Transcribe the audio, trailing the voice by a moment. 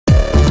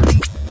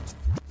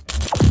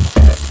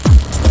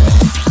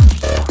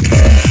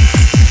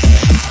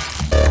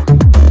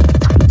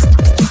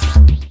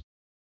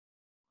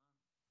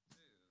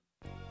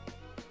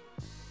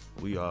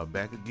are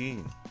back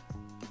again.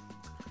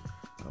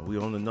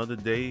 We're on another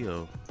day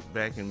of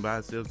back and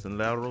biceps and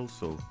laterals.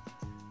 So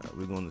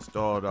we're going to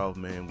start off,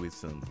 man, with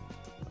some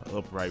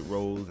upright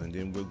rows, and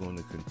then we're going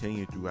to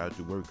continue throughout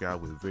the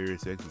workout with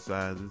various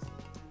exercises.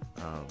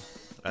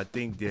 I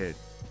think that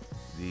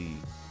the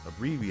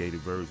abbreviated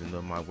version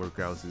of my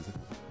workouts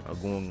are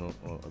going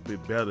a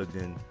bit better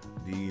than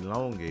the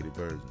elongated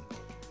version.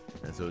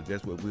 And so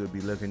that's what we'll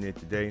be looking at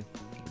today.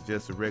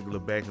 Just a regular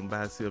back and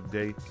bicep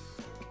day,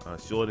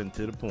 short and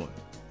to the point.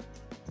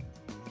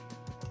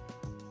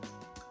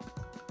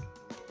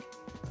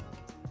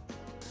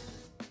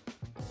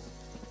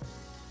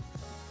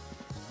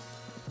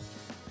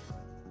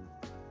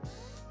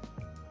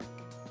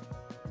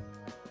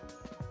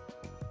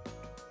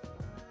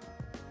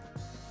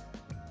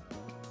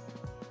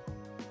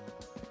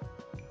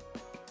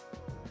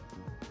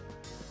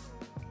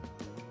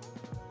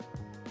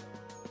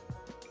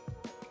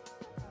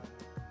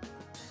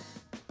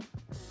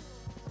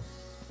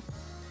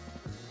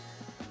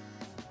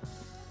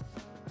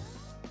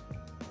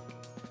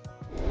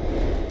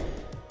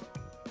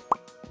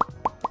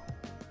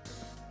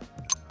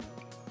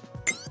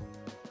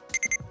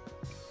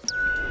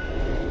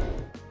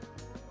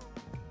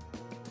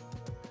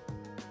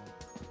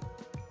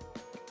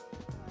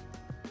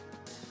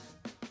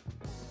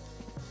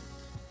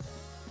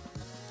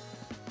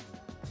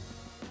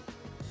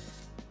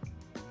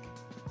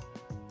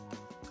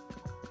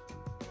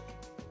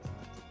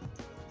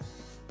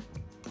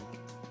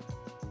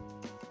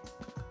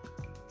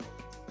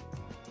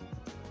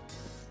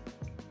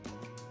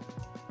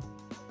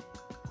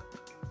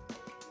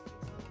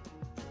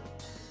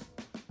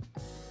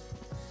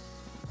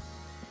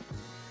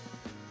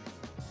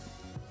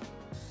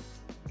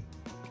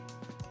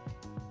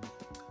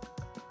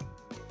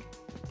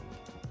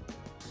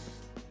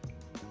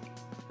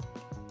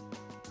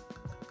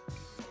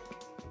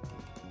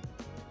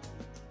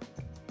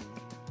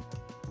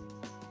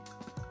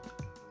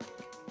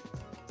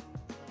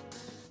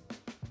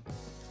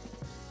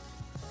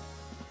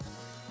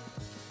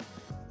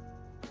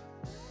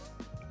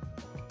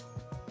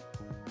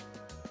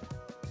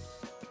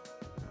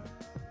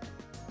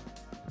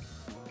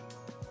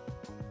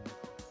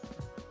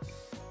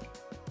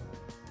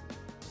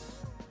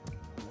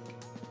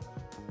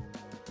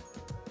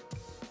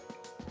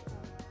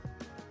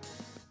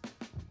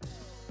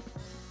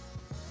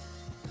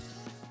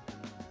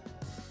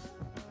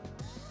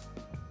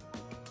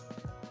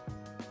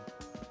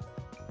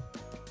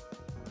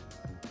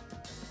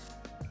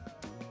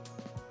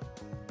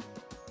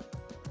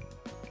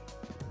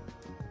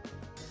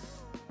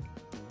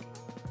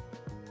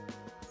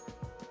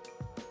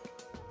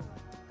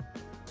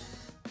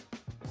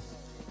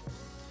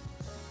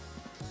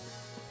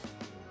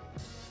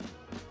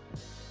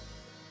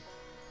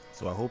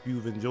 So I hope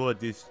you've enjoyed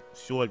this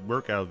short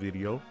workout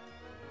video.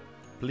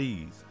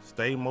 Please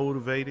stay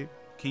motivated,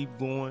 keep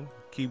going,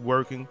 keep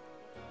working,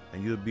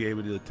 and you'll be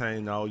able to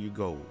attain all your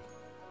goals.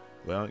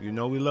 Well, you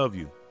know we love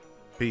you.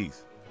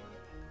 Peace.